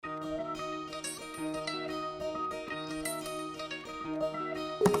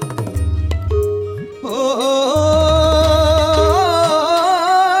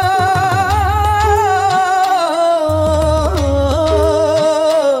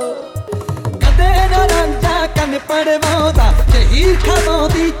पड़वादा यही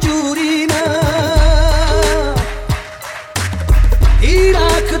खवादी चूरी ना ही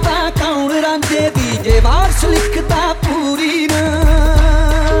राखता कौन रांझे दी जे वारस लिखता पूरी ना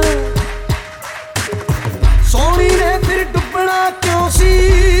सोनी ने फिर डुबना क्यों सी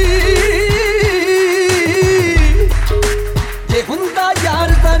जे हुंदा यार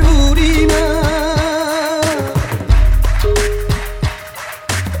जरूरी ना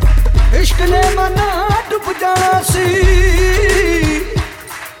इश्क ने मना डुब जाना सी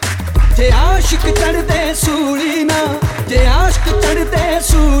जे आशिक चढ़दे सूली ना जे आशिक चढ़दे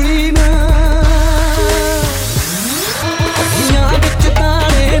सूली ना पखियां विच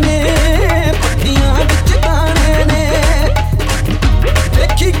दाने ने पखियां विच दाने ने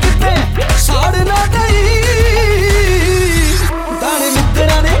देखी किते साड़ ना गई दाने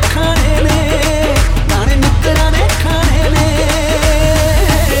मित्तरां ने खाने ने दाने मित्तरां ने खाने ने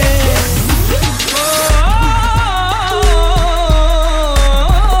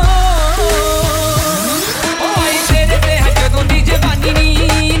तेरे ते जदों दी जवानी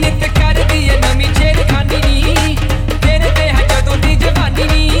नी नित कर दी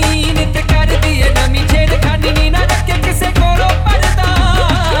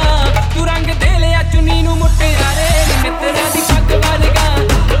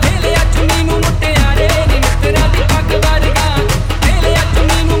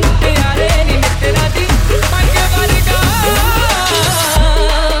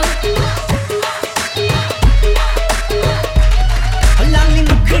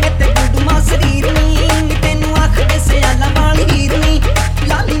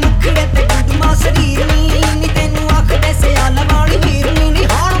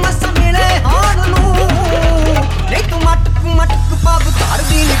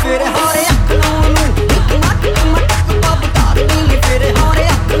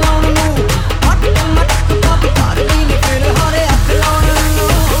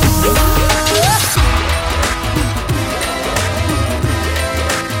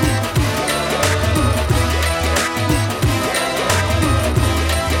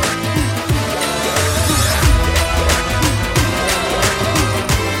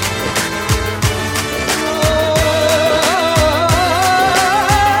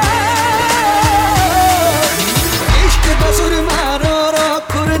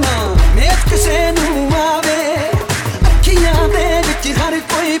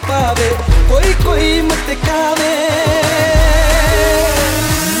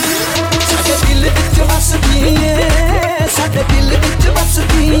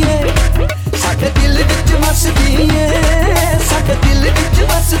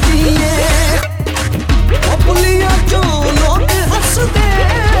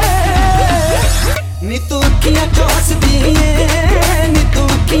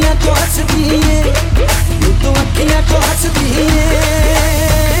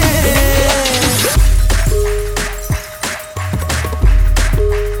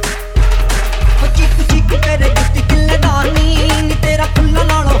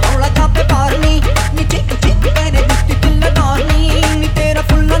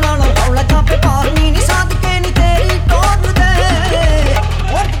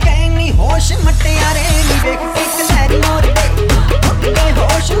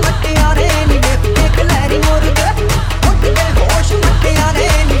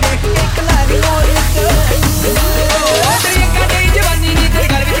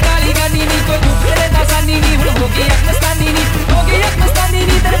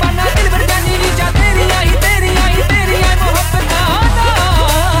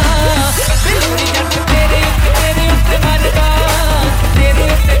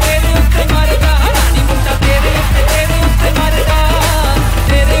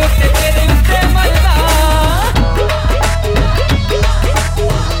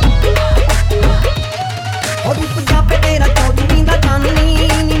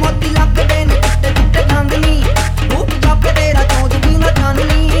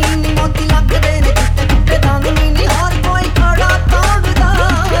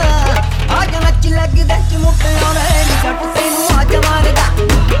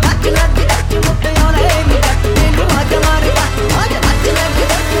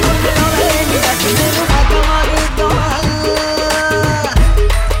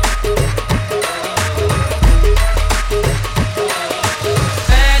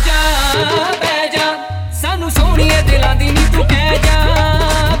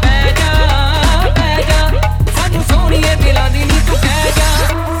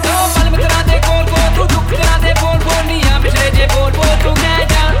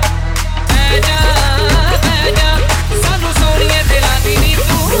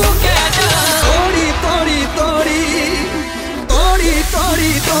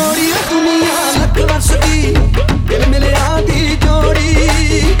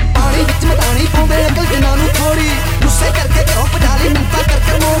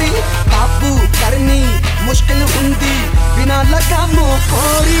ਲਗਾ ਮੋ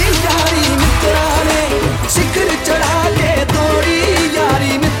ਕੋਰੀ ਯਾਰੀ ਮਿੱਤਰਾ